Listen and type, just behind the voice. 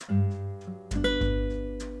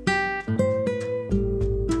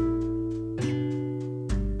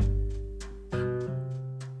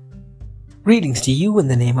Greetings to you in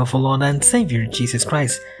the name of our Lord and Savior, Jesus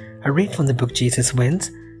Christ. I read from the book Jesus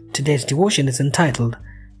Wins. Today's devotion is entitled,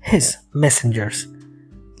 His Messengers.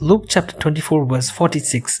 Luke chapter 24 verse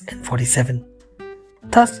 46 and 47.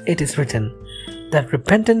 Thus it is written, that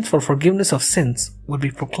repentance for forgiveness of sins would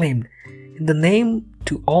be proclaimed in the name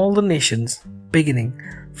to all the nations, beginning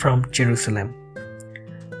from Jerusalem.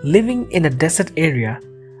 Living in a desert area,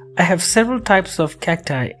 I have several types of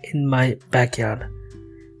cacti in my backyard.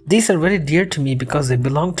 These are very dear to me because they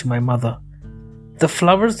belong to my mother. The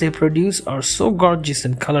flowers they produce are so gorgeous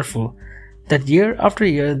and colorful that year after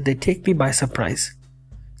year they take me by surprise.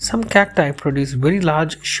 Some cacti produce very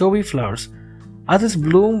large, showy flowers. Others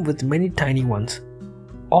bloom with many tiny ones.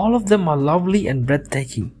 All of them are lovely and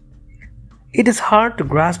breathtaking. It is hard to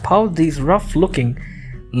grasp how these rough-looking,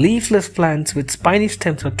 leafless plants with spiny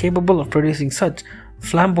stems are capable of producing such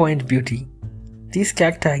flamboyant beauty. These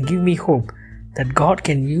cacti give me hope that God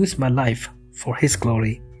can use my life for His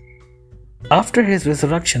glory. After His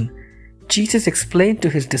resurrection, Jesus explained to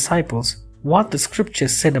His disciples what the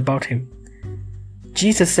scriptures said about Him.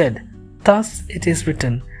 Jesus said, "Thus it is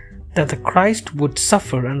written, that the Christ would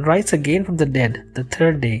suffer and rise again from the dead the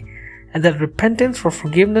third day, and that repentance for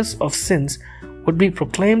forgiveness of sins would be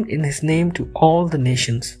proclaimed in His name to all the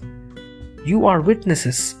nations. You are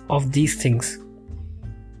witnesses of these things."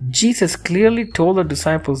 Jesus clearly told the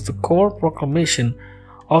disciples the core proclamation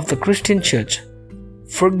of the Christian church,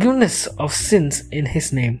 forgiveness of sins in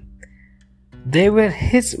His name. They were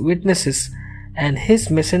His witnesses and His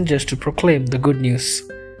messengers to proclaim the good news.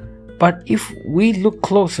 But if we look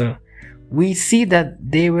closer, we see that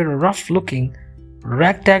they were a rough-looking,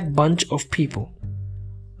 ragtag bunch of people.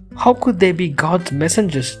 How could they be God's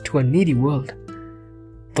messengers to a needy world?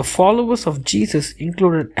 The followers of Jesus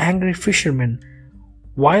included angry fishermen,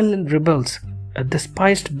 violent rebels, a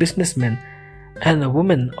despised businessman, and a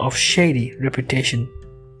woman of shady reputation.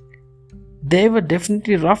 They were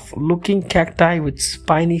definitely rough-looking cacti with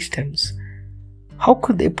spiny stems. How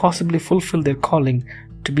could they possibly fulfill their calling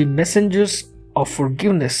to be messengers of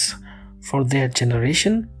forgiveness for their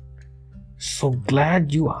generation? So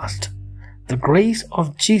glad you asked. The grace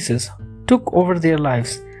of Jesus took over their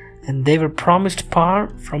lives, and they were promised power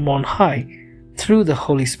from on high through the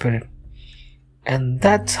Holy Spirit. And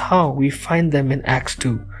that's how we find them in Acts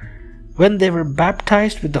 2, when they were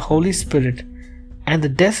baptized with the Holy Spirit, and the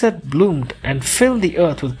desert bloomed and filled the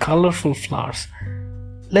earth with colorful flowers.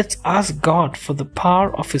 Let's ask God for the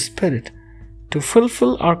power of His Spirit to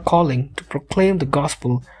fulfill our calling to proclaim the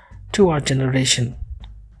gospel to our generation.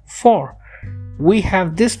 For we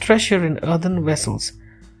have this treasure in earthen vessels,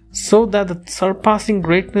 so that the surpassing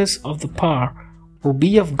greatness of the power will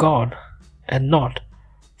be of God and not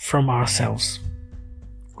from ourselves.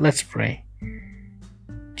 Let's pray.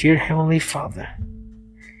 Dear Heavenly Father,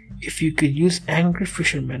 if you could use angry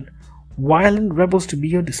fishermen, violent rebels to be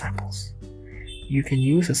your disciples, you can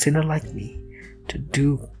use a sinner like me to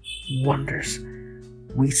do wonders.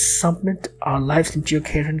 We submit our lives into your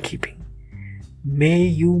care and keeping. May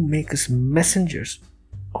you make us messengers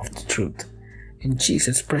of the truth. In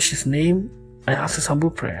Jesus' precious name, I ask this humble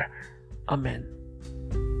prayer. Amen.